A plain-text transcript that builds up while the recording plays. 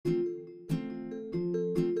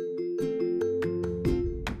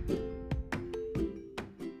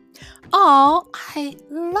Oh, I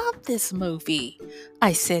love this movie,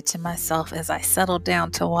 I said to myself as I settled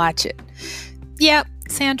down to watch it. Yep,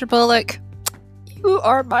 Sandra Bullock, you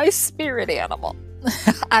are my spirit animal.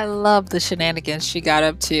 I love the shenanigans she got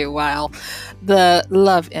up to while the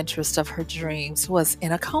love interest of her dreams was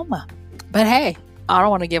in a coma. But hey, I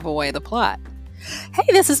don't want to give away the plot. Hey,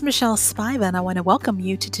 this is Michelle Spiva, and I want to welcome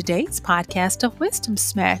you to today's podcast of Wisdom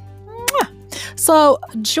Smack. So,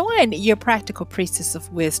 join your practical priestess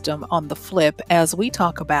of wisdom on the flip as we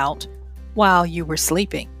talk about while you were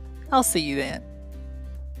sleeping. I'll see you then.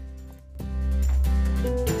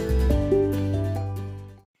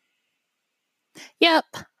 Yep,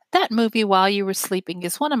 that movie While You Were Sleeping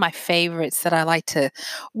is one of my favorites that I like to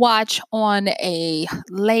watch on a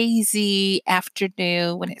lazy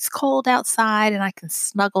afternoon when it's cold outside and I can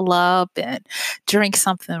snuggle up and drink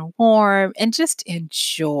something warm and just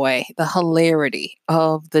enjoy the hilarity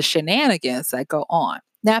of the shenanigans that go on.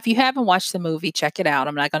 Now, if you haven't watched the movie, check it out.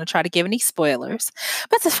 I'm not going to try to give any spoilers,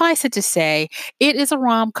 but suffice it to say, it is a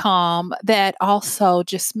rom com that also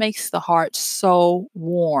just makes the heart so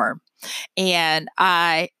warm, and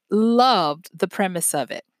I loved the premise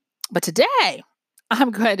of it. But today,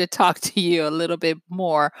 I'm going to talk to you a little bit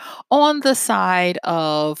more on the side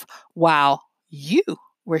of while you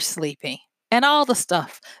were sleeping and all the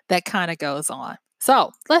stuff that kind of goes on.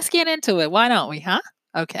 So let's get into it. Why don't we, huh?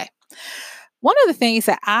 Okay. One of the things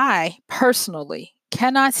that I personally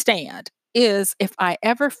cannot stand is if I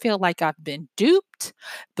ever feel like I've been duped,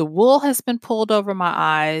 the wool has been pulled over my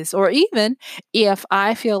eyes, or even if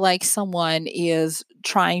I feel like someone is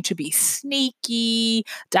trying to be sneaky,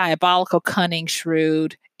 diabolical, cunning,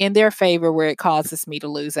 shrewd in their favor where it causes me to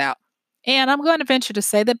lose out. And I'm going to venture to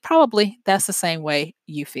say that probably that's the same way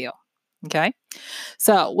you feel. Okay.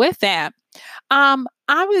 So with that, I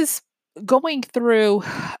was going through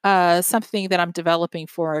something that I'm developing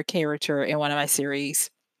for a character in one of my series.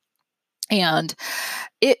 And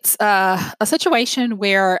it's a situation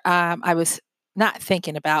where I was not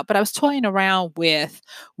thinking about, but I was toying around with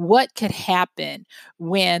what could happen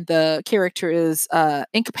when the character is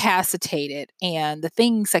incapacitated and the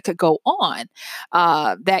things that could go on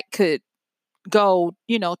that could go,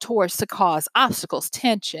 towards to cause obstacles,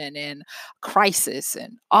 tension, and crisis,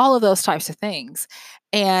 and all of those types of things.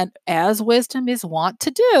 And as wisdom is wont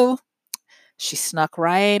to do, she snuck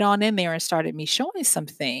right on in there and started me showing some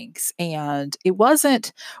things. And it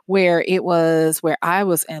wasn't where it was where I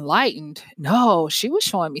was enlightened. No, she was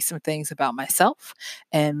showing me some things about myself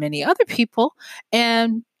and many other people.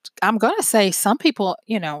 And I'm going to say some people,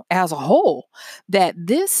 as a whole, that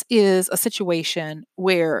this is a situation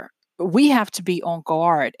where we have to be on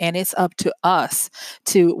guard, and it's up to us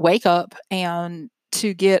to wake up and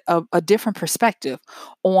to get a different perspective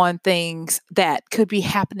on things that could be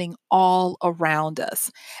happening all around us.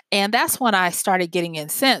 And that's when I started getting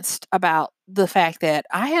incensed about the fact that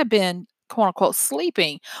I had been, quote unquote,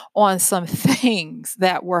 sleeping on some things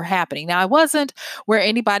that were happening. Now, I wasn't where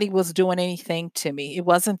anybody was doing anything to me. It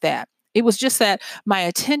wasn't that. It was just that my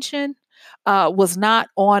attention was not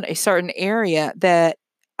on a certain area that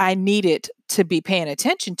I needed to be paying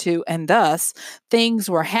attention to. And thus, things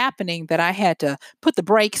were happening that I had to put the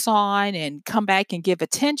brakes on and come back and give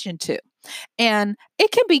attention to. And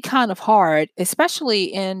it can be kind of hard, especially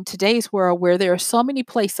in today's world where there are so many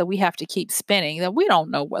places that we have to keep spinning that we don't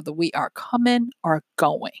know whether we are coming or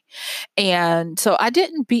going. And so I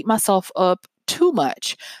didn't beat myself up too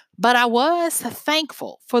much, but I was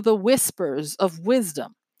thankful for the whispers of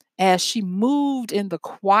wisdom as she moved in the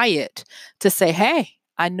quiet to say, hey,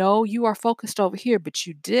 I know you are focused over here, but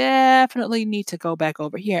you definitely need to go back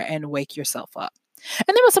over here and wake yourself up.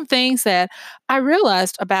 And there were some things that I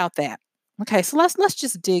realized about that. Okay, so let's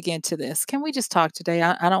just dig into this. Can we just talk today?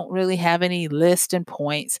 I don't really have any list and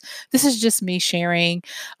points. This is just me sharing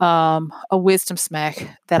a wisdom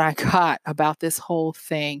smack that I got about this whole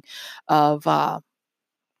thing of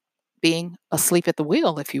being asleep at the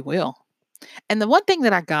wheel, if you will. And the one thing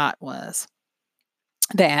that I got was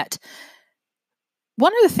that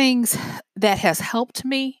one of the things that has helped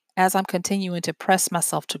me as I'm continuing to press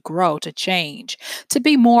myself to grow, to change, to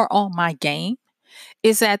be more on my game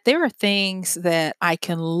is that there are things that I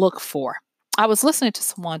can look for. I was listening to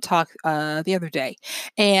someone talk the other day,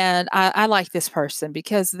 and I like this person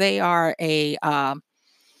because they are I'm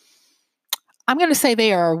going to say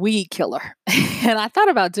they are a weed killer. And I thought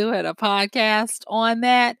about doing a podcast on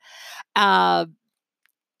that uh,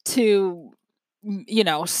 to,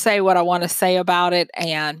 say what I want to say about it.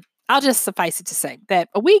 And I'll just suffice it to say that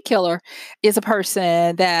a weed killer is a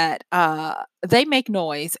person that they make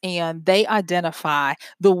noise and they identify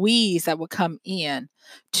the weeds that would come in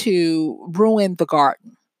to ruin the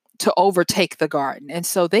garden, to overtake the garden. And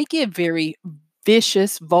so they get very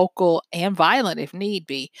vicious, vocal, and violent if need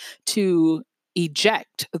be to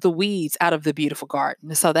eject the weeds out of the beautiful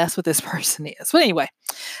garden. So that's what this person is. But anyway,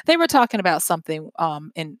 they were talking about something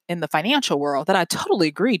in the financial world that I totally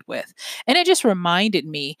agreed with, and it just reminded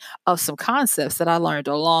me of some concepts that I learned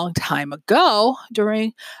a long time ago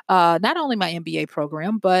during not only my MBA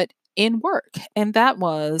program but in work, and that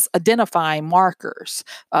was identifying markers.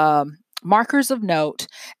 Markers of note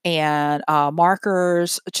and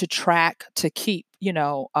markers to track to keep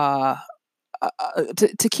to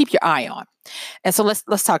keep your eye on. And so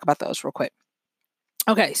let's talk about those real quick.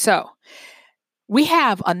 Okay, so we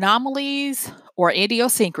have anomalies or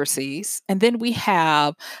idiosyncrasies, and then we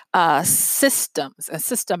have systems and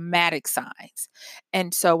systematic signs.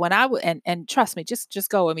 And so when I would, and trust me, just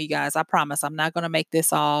go with me, guys. I promise I'm not going to make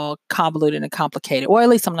this all convoluted and complicated, or at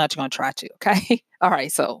least I'm not going to try to. Okay, all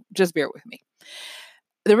right. So just bear with me.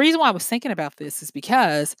 The reason why I was thinking about this is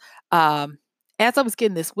because as I was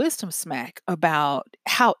getting this wisdom smack about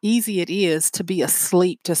how easy it is to be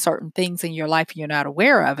asleep to certain things in your life and you're not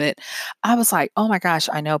aware of it, I was like, oh my gosh,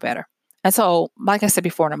 I know better. And so, like I said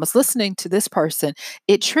before, and I was listening to this person,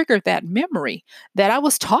 it triggered that memory that I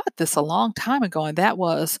was taught this a long time ago, and that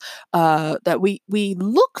was that we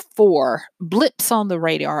look for blips on the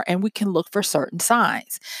radar, and we can look for certain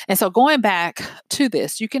signs. And so, going back to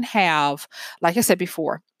this, you can have, like I said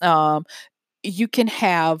before, you can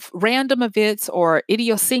have random events or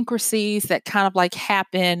idiosyncrasies that kind of like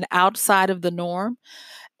happen outside of the norm,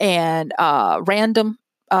 and random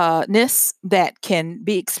ness that can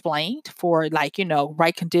be explained for, like,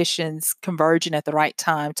 right conditions converging at the right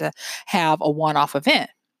time to have a one-off event.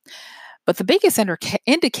 But the biggest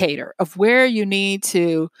indicator of where you need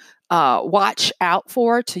to watch out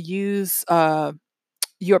for to use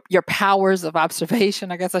your powers of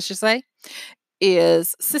observation, I guess I should say,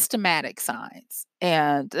 is systematic signs.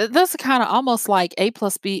 And those are kind of almost like A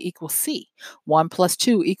plus B equals C, 1 plus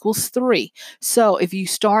 2 equals 3. So if you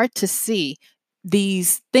start to see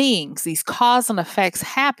these things, these cause and effects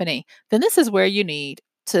happening, then this is where you need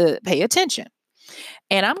to pay attention.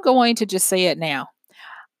 And I'm going to just say it now.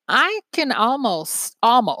 I can almost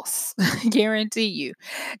guarantee you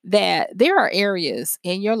that there are areas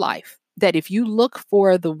in your life that if you look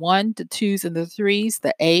for the one, the twos, and the threes,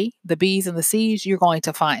 the A, the B's, and the C's, you're going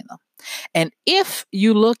to find them. And if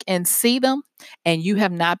you look and see them and you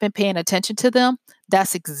have not been paying attention to them,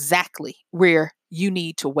 that's exactly where you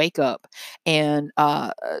need to wake up and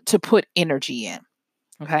to put energy in.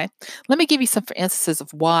 Okay. Let me give you some instances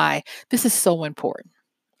of why this is so important.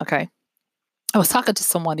 Okay. I was talking to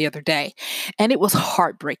someone the other day, and it was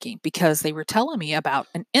heartbreaking because they were telling me about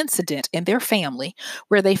an incident in their family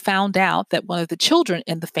where they found out that one of the children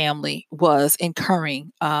in the family was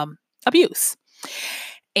incurring abuse.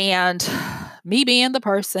 And me being the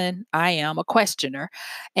person I am, a questioner,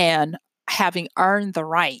 and having earned the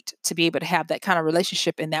right to be able to have that kind of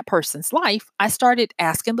relationship in that person's life, I started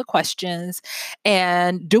asking the questions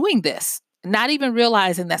and doing this. Not even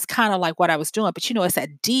realizing that's kind of like what I was doing, but it's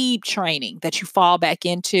that deep training that you fall back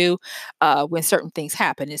into when certain things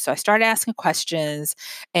happen. And so I started asking questions,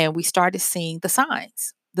 and we started seeing the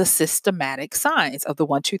signs, the systematic signs of the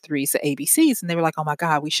one, two, threes, the ABCs. And they were like, oh my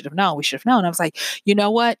God, we should have known. We should have known. I was like, you know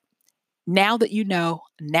what? Now that you know,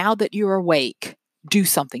 now that you're awake, do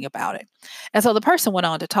something about it. And so the person went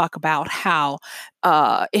on to talk about how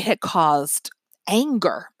it had caused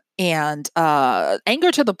anger, and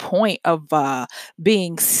anger to the point of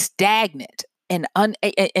being stagnant and,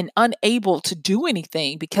 and unable to do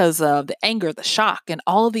anything because of the anger, the shock, and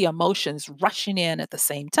all of the emotions rushing in at the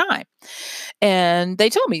same time. And they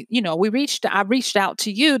told me, I reached out to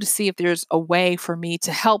you to see if there's a way for me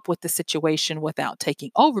to help with the situation without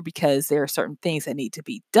taking over, because there are certain things that need to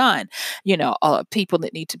be done, people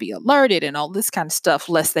that need to be alerted and all this kind of stuff,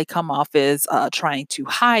 lest they come off as trying to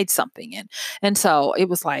hide something. And so it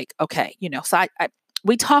was like, okay, so I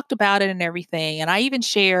we talked about it and everything. And I even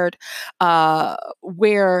shared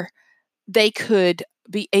where they could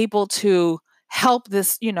be able to help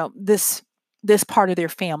this part of their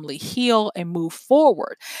family heal and move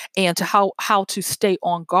forward, and to how to stay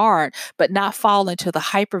on guard but not fall into the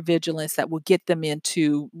hypervigilance that will get them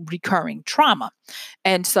into recurring trauma.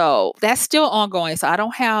 And so that's still ongoing, so I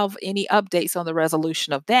don't have any updates on the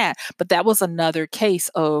resolution of that, but that was another case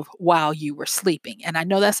of while you were sleeping. And I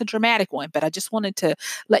know that's a dramatic one, but I just wanted to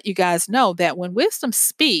let you guys know that when wisdom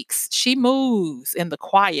speaks, she moves in the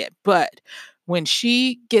quiet, but when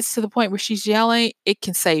she gets to the point where she's yelling, it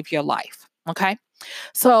can save your life. Okay.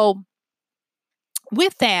 So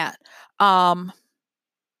with that, um,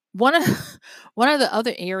 one of one of the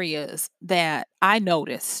other areas that I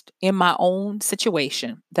noticed in my own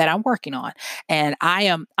situation that I'm working on, and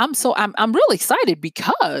I'm really excited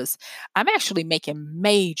because I'm actually making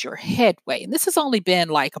major headway. And this has only been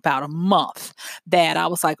like about a month that I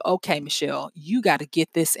was like, okay, Michelle, you got to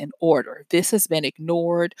get this in order. This has been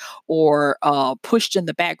ignored or pushed in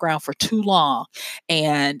the background for too long.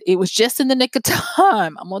 And it was just in the nick of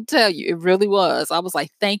time. I'm going to tell you, it really was. I was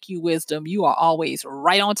like, thank you, wisdom. You are always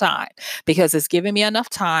right on time because it's giving me enough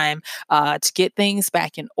time to get things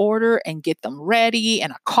back in order and get them ready.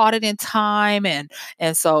 And I caught it in time. And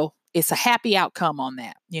so it's a happy outcome on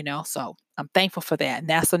that, So I'm thankful for that. And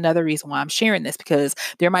that's another reason why I'm sharing this because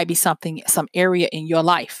there might be some area in your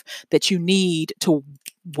life that you need to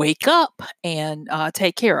wake up and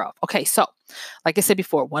take care of. Okay, so like I said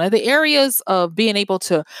before, one of the areas of being able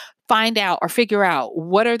to find out or figure out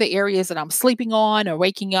what are the areas that I'm sleeping on or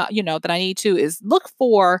waking up, that I need to is look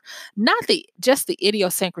for not the just the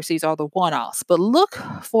idiosyncrasies or the one-offs, but look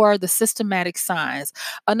for the systematic signs.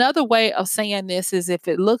 Another way of saying this is if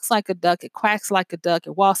it looks like a duck, it quacks like a duck,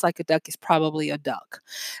 it walks like a duck, it's probably a duck.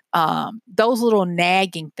 Those little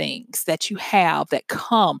nagging things that you have that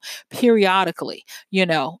come periodically,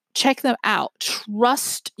 check them out.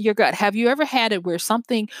 Trust your gut. Have you ever had it where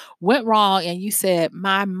something went wrong and you said,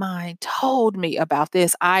 my mind told me about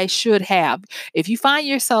this? I should have. If you find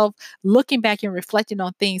yourself looking back and reflecting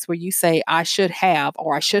on things where you say, I should have,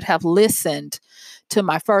 or I should have listened to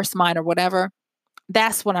my first mind or whatever,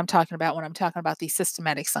 that's what I'm talking about when I'm talking about these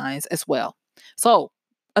systematic signs as well. So,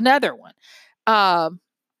 another one. Um,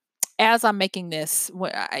 as I'm making this,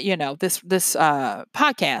 this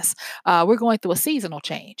podcast, we're going through a seasonal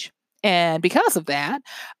change, and because of that,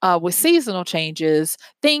 with seasonal changes,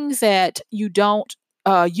 things that you don't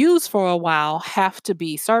use for a while have to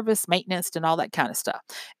be service, maintenance, and all that kind of stuff.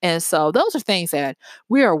 And so those are things that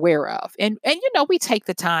we're aware of, and we take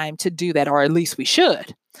the time to do that, or at least we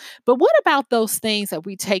should. But what about those things that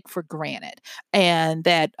we take for granted and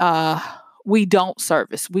that we don't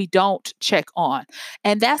service, we don't check on?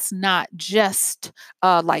 And that's not just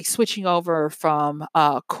like switching over from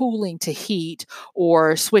cooling to heat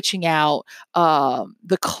or switching out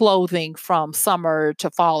the clothing from summer to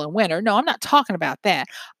fall and winter. No, I'm not talking about that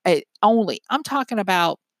only. I'm talking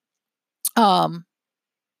about um,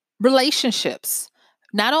 relationships,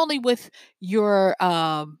 not only with your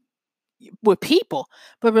with people,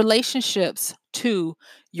 but relationships to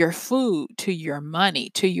your food, to your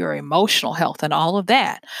money, to your emotional health, and all of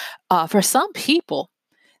that. For some people,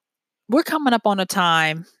 we're coming up on a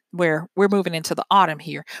time where we're moving into the autumn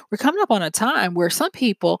here. We're coming up on a time where some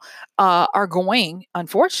people are going,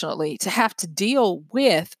 unfortunately, to have to deal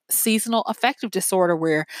with seasonal affective disorder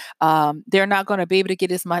where they're not going to be able to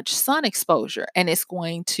get as much sun exposure. And it's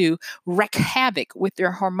going to wreak havoc with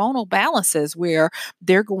their hormonal balances where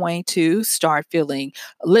they're going to start feeling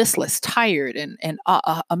listless, tired, and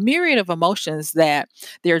a myriad of emotions that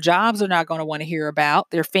their jobs are not going to want to hear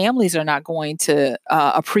about, their families are not going to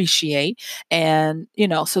appreciate. And,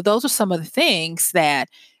 so those are some of the things that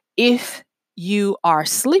if you are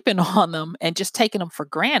sleeping on them and just taking them for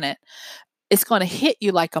granted, it's going to hit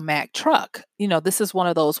you like a Mack truck. This is one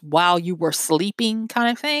of those while you were sleeping kind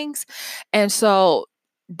of things. And so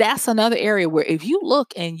that's another area where if you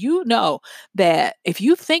look and that if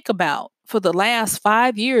you think about for the last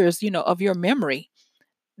 5 years, of your memory,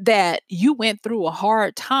 that you went through a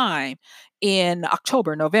hard time in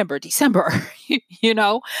October, November, December, you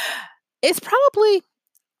know, it's probably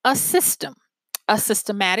a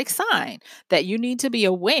systematic sign that you need to be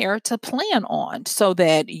aware to plan on so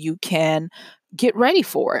that you can get ready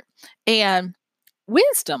for it. And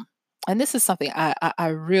wisdom, and this is something I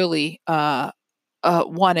really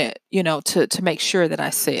wanted, to make sure that I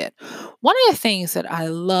said. One of the things that I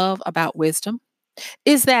love about wisdom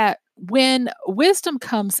is that when wisdom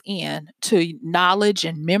comes in to knowledge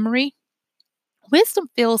and memory, wisdom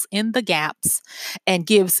fills in the gaps and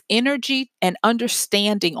gives energy and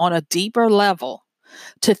understanding on a deeper level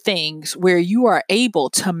to things where you are able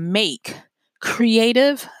to make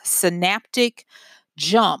creative, synaptic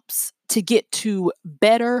jumps to get to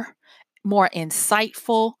better, more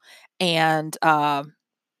insightful, and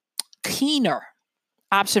keener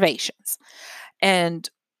observations. And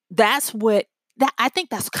that's what that I think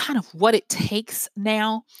that's kind of what it takes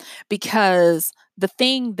now, because the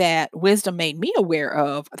thing that wisdom made me aware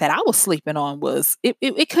of that I was sleeping on was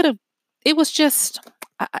it could have it was just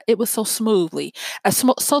it was so smoothly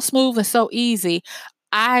so smooth and so easy.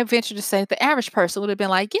 I venture to say that the average person would have been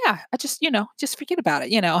like, yeah, I just just forget about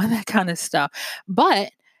it, and that kind of stuff.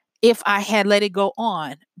 But if I had let it go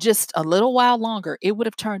on just a little while longer, it would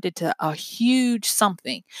have turned into a huge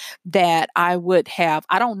something that I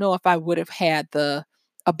don't know if I would have had the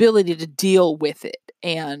ability to deal with it.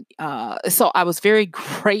 And so I was very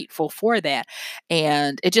grateful for that.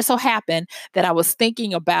 And it just so happened that I was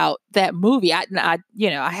thinking about that movie. I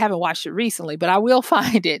haven't watched it recently, but I will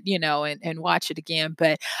find it, and watch it again.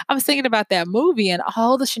 But I was thinking about that movie and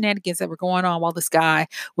all the shenanigans that were going on while this guy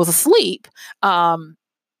was asleep.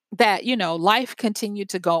 That life continued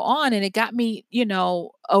to go on, and it got me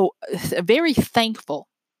very thankful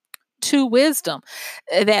to wisdom,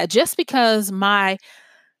 that just because my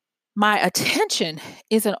attention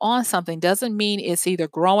isn't on something doesn't mean it's either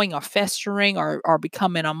growing or festering or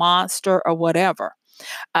becoming a monster or whatever.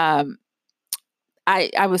 um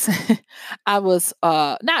I was I was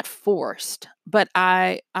not forced, but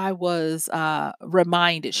I was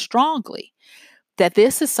reminded strongly that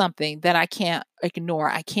this is something that I can't ignore.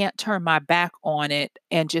 I can't turn my back on it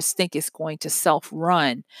and just think it's going to self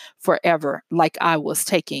run forever, like I was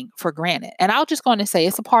taking for granted. And I'll just go on and say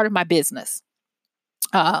it's a part of my business,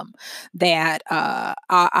 um, that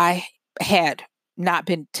I had not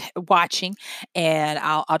been watching. And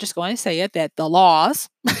I'll just go on and say it, that the laws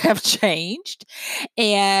have changed,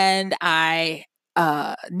 and I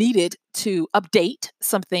needed to update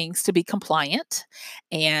some things to be compliant.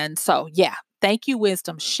 And so, yeah, thank you,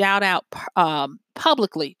 Wisdom. Shout out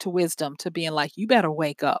publicly to Wisdom, to being like, you better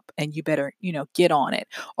wake up and you better, get on it,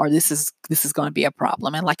 or this is going to be a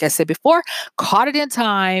problem. And like I said before, caught it in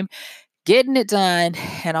time, getting it done.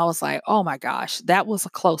 And I was like, oh my gosh, that was a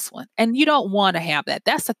close one. And you don't want to have that.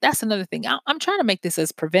 That's another thing. I'm trying to make this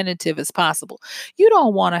as preventative as possible. You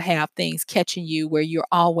don't want to have things catching you where you're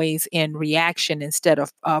always in reaction instead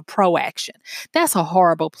of proaction. That's a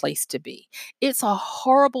horrible place to be. It's a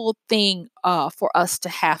horrible thing for us to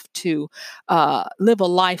have to live a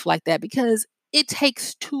life like that, because it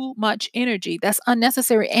takes too much energy that's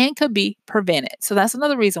unnecessary and could be prevented. So that's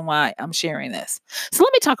another reason why I'm sharing this. So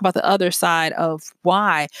let me talk about the other side of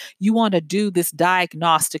why you want to do this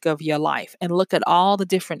diagnostic of your life and look at all the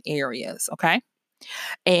different areas. Okay.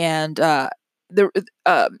 And the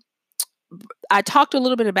I talked a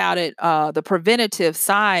little bit about it, the preventative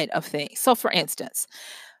side of things. So, for instance,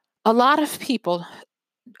 a lot of people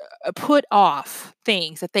put off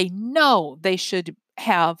things that they know they should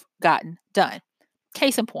have gotten done.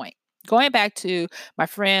 Case in point, going back to my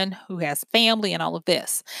friend who has family and all of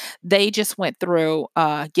this, they just went through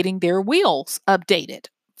getting their wills updated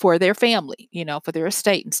for their family, for their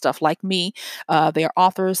estate and stuff. Like me, they're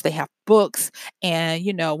authors, they have books, and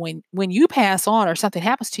when you pass on or something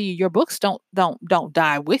happens to you, your books don't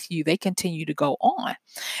die with you; they continue to go on.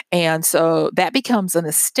 And so that becomes an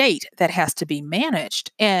estate that has to be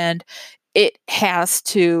managed, and it has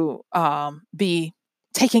to be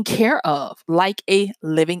taken care of like a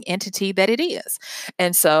living entity that it is.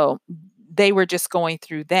 And so they were just going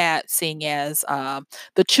through that, seeing as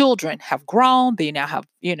the children have grown, they now have,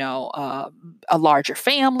 a larger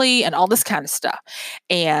family and all this kind of stuff.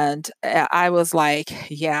 And I was like,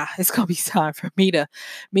 yeah, it's going to be time for me to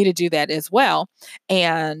do that as well.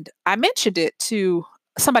 And I mentioned it to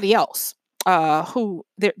somebody else, who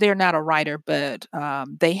they're not a writer, but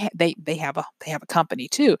they have a company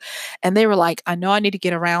too, and they were like, I know I need to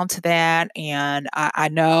get around to that, and I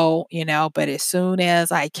know, but as soon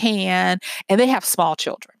as I can. And they have small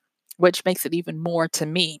children, which makes it even more, to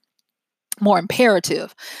me, more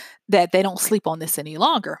imperative that they don't sleep on this any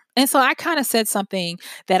longer. And so I kind of said something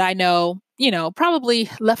that I know, probably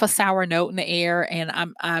left a sour note in the air, and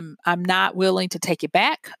I'm not willing to take it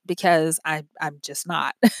back, because I'm just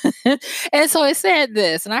not. And so I said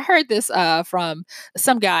this, and I heard this from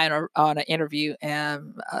some guy on an interview,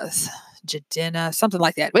 Jadena, something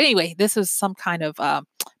like that. But anyway, this is some kind of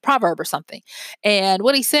proverb or something. And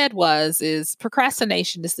what he said is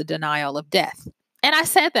procrastination is the denial of death. And I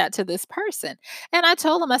said that to this person. And I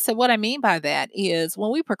told him, I said, what I mean by that is,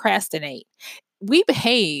 when we procrastinate, we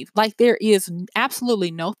behave like there is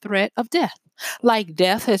absolutely no threat of death. Like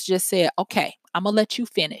death has just said, okay, I'm going to let you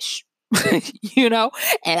finish, you know,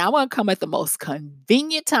 and I'm going to come at the most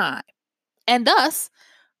convenient time. And thus,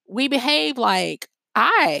 we behave like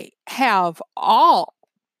I have all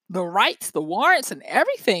the rights, the warrants, and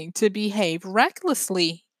everything to behave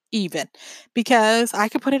recklessly, even, because I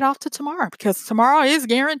could put it off to tomorrow, because tomorrow is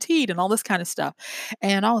guaranteed, and all this kind of stuff.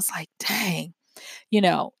 And I was like, dang,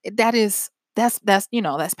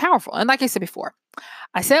 that's powerful. And like I said before,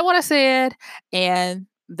 I said what I said, and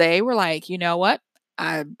they were like, you know what?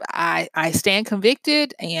 I stand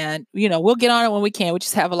convicted, and we'll get on it when we can. We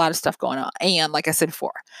just have a lot of stuff going on, and like I said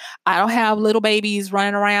before, I don't have little babies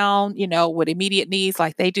running around, with immediate needs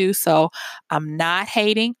like they do. So I'm not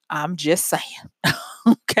hating. I'm just saying,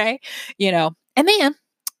 okay, And then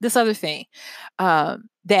this other thing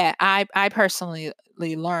that I personally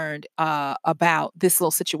learned about this little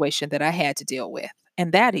situation that I had to deal with,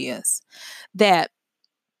 and that is that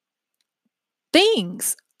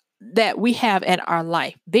things that we have in our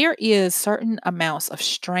life, there is certain amounts of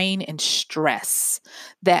strain and stress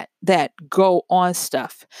that go on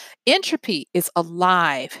stuff. Entropy is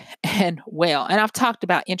alive and well, and I've talked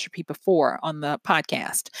about entropy before on the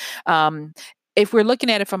podcast. um, if we're looking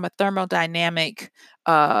at it from a thermodynamic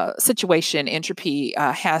situation, entropy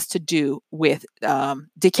has to do with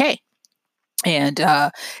decay. And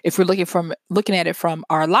if we're looking at it from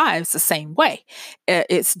our lives the same way,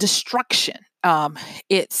 it's destruction.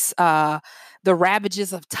 It's the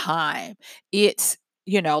ravages of time. It's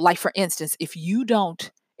like for instance, if you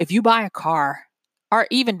buy a car, or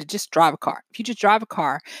even to just drive a car, if you just drive a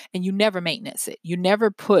car and you never maintenance it, you never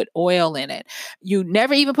put oil in it, you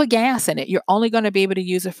never even put gas in it, you're only going to be able to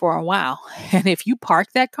use it for a while. And if you park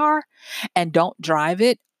that car and don't drive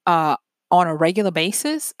it, on a regular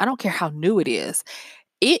basis, I don't care how new it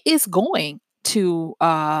is going to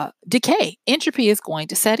decay. Entropy is going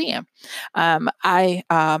to set in. I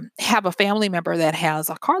have a family member that has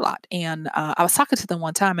a car lot, and I was talking to them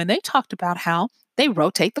one time, and they talked about how they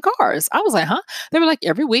rotate the cars. I was like, huh? They were like,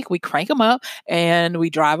 every week we crank them up and we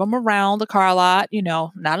drive them around the car lot,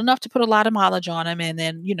 not enough to put a lot of mileage on them. And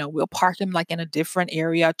then, we'll park them like in a different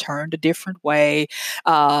area, turned a different way.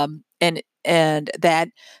 And that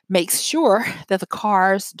makes sure that the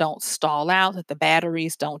cars don't stall out, that the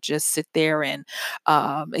batteries don't just sit there and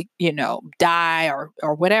die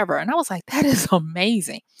or whatever. And I was like, that is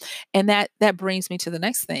amazing. And that brings me to the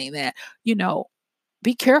next thing, that you know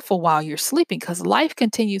be careful while you're sleeping, because life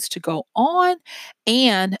continues to go on,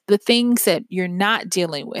 and the things that you're not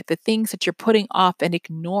dealing with, the things that you're putting off and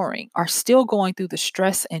ignoring, are still going through the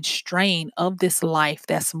stress and strain of this life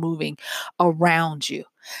that's moving around you.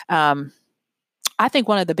 um, I think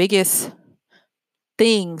one of the biggest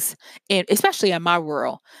things, especially in my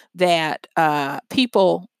world, that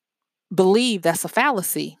people believe that's a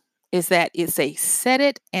fallacy, is that it's a set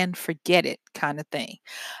it and forget it kind of thing.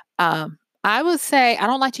 I would say, I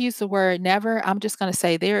don't like to use the word never. I'm just going to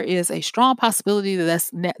say there is a strong possibility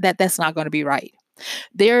that that's not going to be right.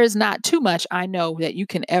 There is not too much I know that you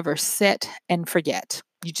can ever set and forget.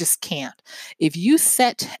 You just can't. If you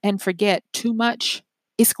set and forget too much,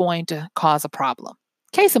 it's going to cause a problem.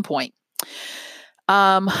 Case in point,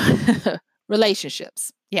 um,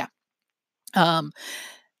 relationships. Yeah. Um,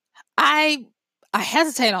 I I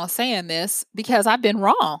hesitate on saying this because I've been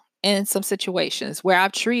wrong in some situations where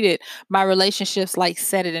I've treated my relationships like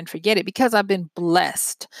set it and forget it, because I've been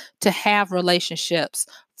blessed to have relationships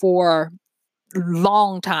for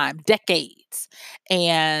long time, decades.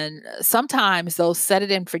 And sometimes those set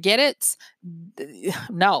it and forget it's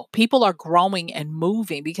no, people are growing and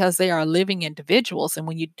moving because they are living individuals. And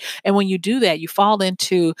when you do that, you fall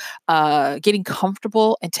into getting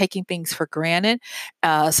comfortable and taking things for granted,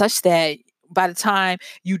 such that by the time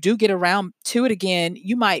you do get around to it again,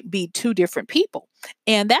 you might be two different people.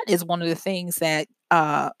 And that is one of the things that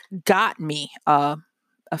got me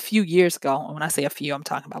a few years ago. And when I say a few, I'm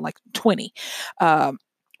talking about like 20, um,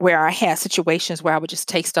 where I had situations where I would just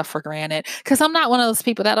take stuff for granted, because I'm not one of those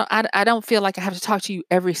people that I don't feel like I have to talk to you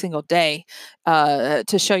every single day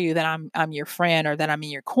to show you that I'm your friend or that I'm in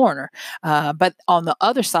your corner. But on the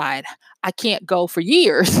other side, I can't go for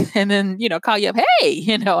years and then call you up, hey,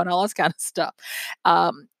 and all this kind of stuff.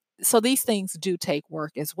 So these things do take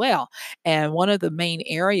work as well. And one of the main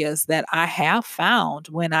areas that I have found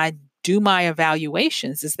when I do my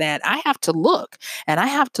evaluations is that I have to look, and I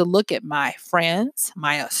have to look at my friends,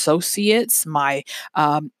 my associates, my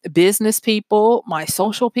business people, my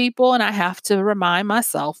social people, and I have to remind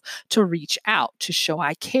myself to reach out, to show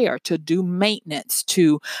I care, to do maintenance,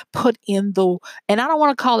 to put in and I don't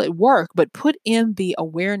want to call it work, but put in the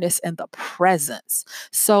awareness and the presence,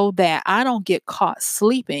 so that I don't get caught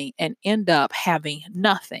sleeping and end up having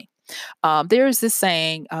nothing. There's this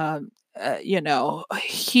saying,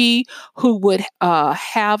 he who would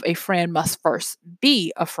have a friend must first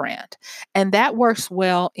be a friend, and that works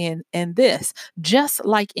well in this. Just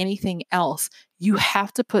like anything else, you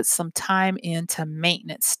have to put some time into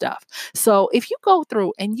maintenance stuff. So if you go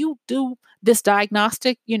through and you do this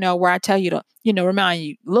diagnostic, where I tell you to, remind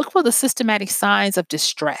you, look for the systematic signs of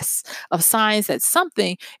distress, of signs that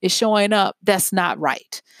something is showing up that's not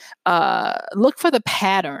right. Look for the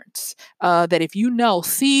patterns that if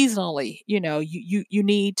seasonally, you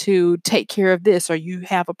need to take care of this, or you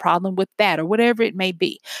have a problem with that, or whatever it may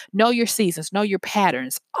be. Know your seasons, know your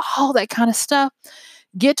patterns, all that kind of stuff.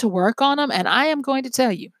 Get to work on them. And I am going to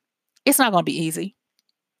tell you, it's not going to be easy.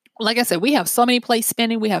 Like I said, we have so many plates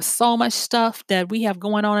spinning. We have so much stuff that we have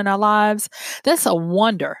going on in our lives. That's a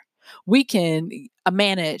wonder we can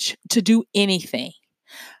manage to do anything.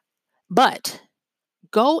 But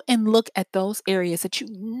go and look at those areas that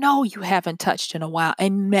you haven't touched in a while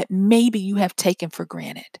and that maybe you have taken for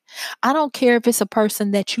granted. I don't care if it's a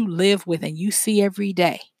person that you live with and you see every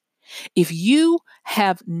day. If you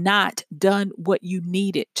have not done what you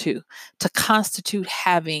needed to constitute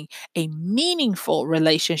having a meaningful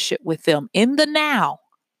relationship with them in the now,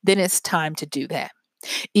 then it's time to do that.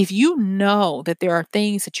 If you know that there are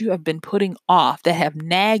things that you have been putting off that have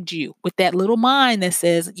nagged you with that little mind that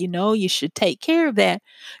says, you should take care of that,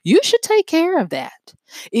 you should take care of that.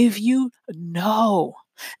 If you know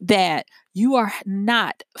that you are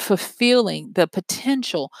not fulfilling the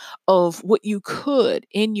potential of what you could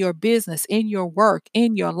in your business, in your work,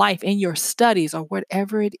 in your life, in your studies, or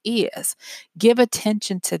whatever it is, give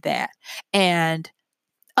attention to that and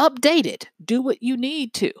update it. Do what you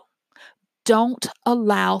need to. Don't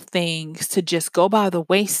allow things to just go by the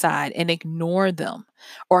wayside and ignore them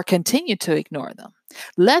or continue to ignore them.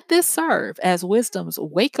 Let this serve as wisdom's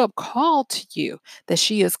wake up call to you, that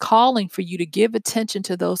she is calling for you to give attention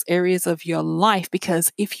to those areas of your life,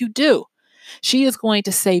 because if you do, she is going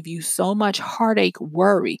to save you so much heartache,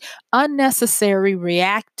 worry, unnecessary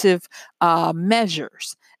reactive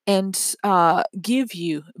measures, and give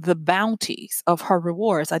you the bounties of her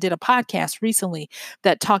rewards. I did a podcast recently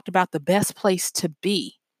that talked about the best place to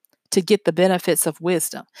be to get the benefits of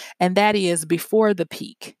wisdom, and that is before the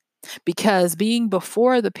peak. Because being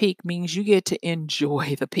before the peak means you get to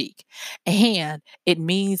enjoy the peak. And it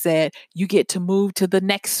means that you get to move to the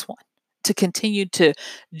next one, to continue to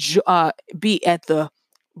be at the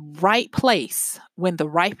right place when the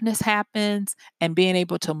ripeness happens, and being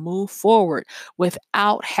able to move forward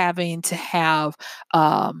without having to have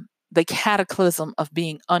the cataclysm of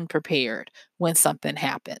being unprepared when something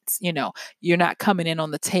happens. You're not coming in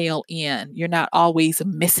on the tail end, you're not always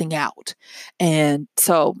missing out. And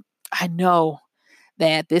so I know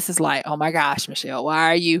that this is like, oh my gosh, Michelle, why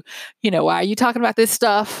are you talking about this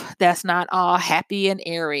stuff that's not all happy and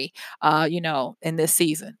airy, in this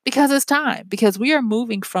season? Because it's time, because we are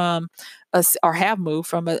moving from or have moved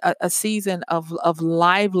from a season of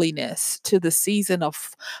liveliness to the season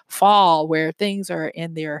of fall, where things are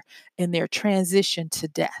in their transition to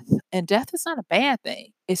death. And death is not a bad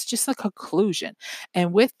thing. It's just a conclusion.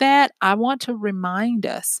 And with that, I want to remind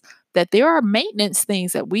us that there are maintenance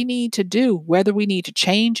things that we need to do, whether we need to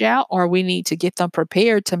change out or we need to get them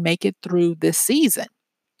prepared to make it through this season.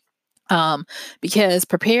 Because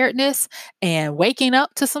preparedness and waking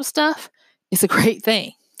up to some stuff is a great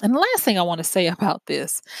thing. And the last thing I want to say about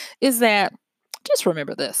this is that just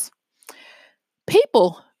remember this: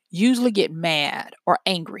 people usually get mad or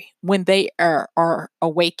angry when they are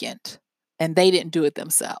awakened and they didn't do it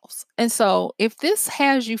themselves. And so if this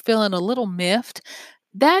has you feeling a little miffed,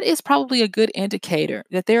 that is probably a good indicator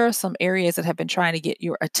that there are some areas that have been trying to get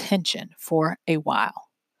your attention for a while.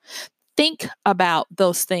 Think about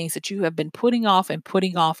those things that you have been putting off and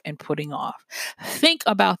putting off and putting off. Think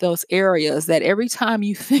about those areas that every time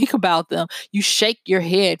you think about them, you shake your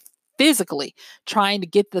head physically, trying to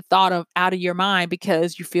get the thought of out of your mind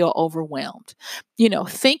because you feel overwhelmed.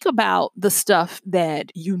 Think about the stuff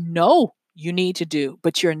that you need to do,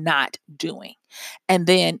 but you're not doing. And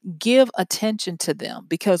then give attention to them,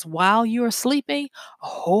 because while you're sleeping, a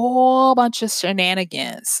whole bunch of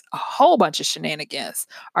shenanigans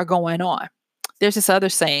are going on. There's this other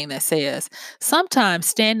saying that says, sometimes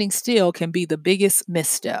standing still can be the biggest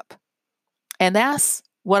misstep. And that's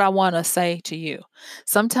what I want to say to you.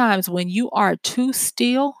 Sometimes when you are too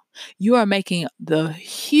still, you are making the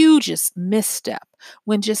hugest misstep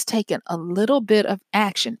when just taking a little bit of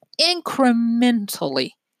action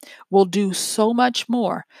incrementally will do so much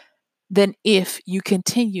more than if you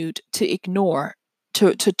continued to ignore,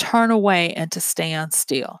 to turn away, and to stand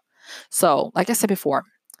still. So, like I said before,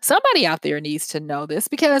 Somebody out there needs to know this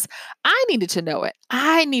because I needed to know it.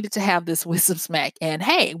 I needed to have this wisdom smack. And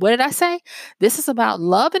hey, what did I say? This is about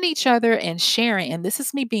loving each other and sharing. And this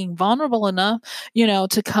is me being vulnerable enough,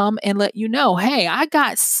 to come and let you know, hey, I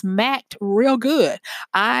got smacked real good.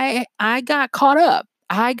 I got caught up.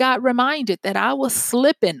 I got reminded that I was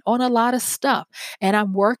slipping on a lot of stuff and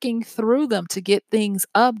I'm working through them to get things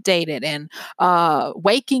updated and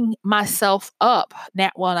waking myself up.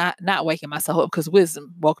 Not waking myself up because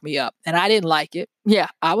wisdom woke me up and I didn't like it. Yeah,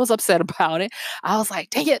 I was upset about it. I was like,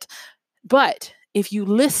 dang it. But if you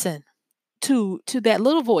listen to that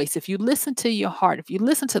little voice, if you listen to your heart, if you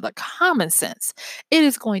listen to the common sense, it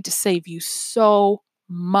is going to save you so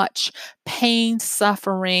much pain,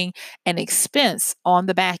 suffering, and expense on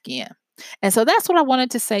the back end. And so that's what I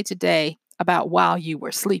wanted to say today about While You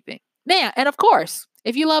Were Sleeping. Now, and of course,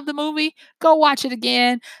 if you love the movie, go watch it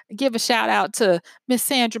again. Give a shout out to Miss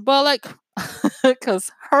Sandra Bullock because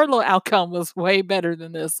her little outcome was way better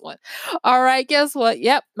than this one. All right, guess what?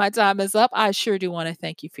 Yep, my time is up. I sure do want to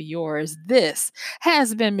thank you for yours. This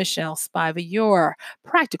has been Michelle Spiva, your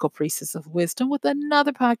practical priestess of wisdom, with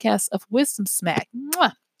another podcast of Wisdom Smack.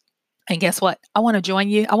 Mwah. And guess what? I want to join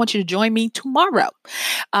you. I want you to join me tomorrow.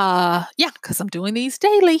 Because I'm doing these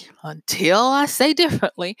daily until I say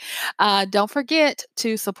differently. Don't forget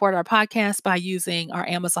to support our podcast by using our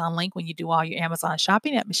Amazon link when you do all your Amazon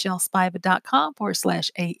shopping at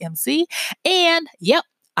michellespiva.com/AMZ. And yep,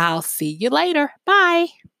 I'll see you later. Bye.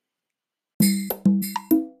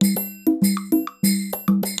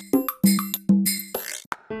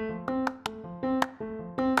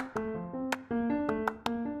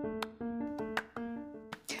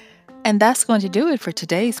 And that's going to do it for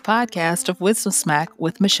today's podcast of Wisdom Smack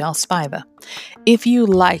with Michelle Spiva. If you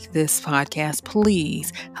like this podcast,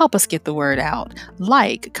 please help us get the word out.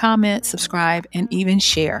 Like, comment, subscribe, and even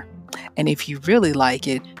share. And if you really like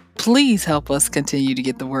it, please help us continue to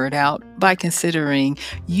get the word out by considering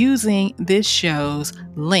using this show's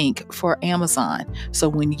link for Amazon. So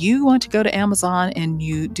when you want to go to Amazon and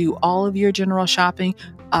you do all of your general shopping,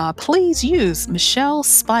 please use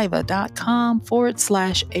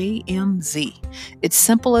michellespiva.com/AMZ. It's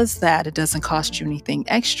simple as that. It doesn't cost you anything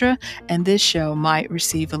extra, and this show might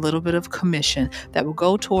receive a little bit of commission that will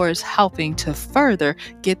go towards helping to further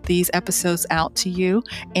get these episodes out to you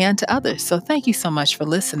and to others. So thank you so much for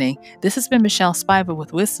listening. This has been Michelle Spiva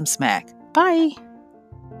with Wisdom Smack. Bye.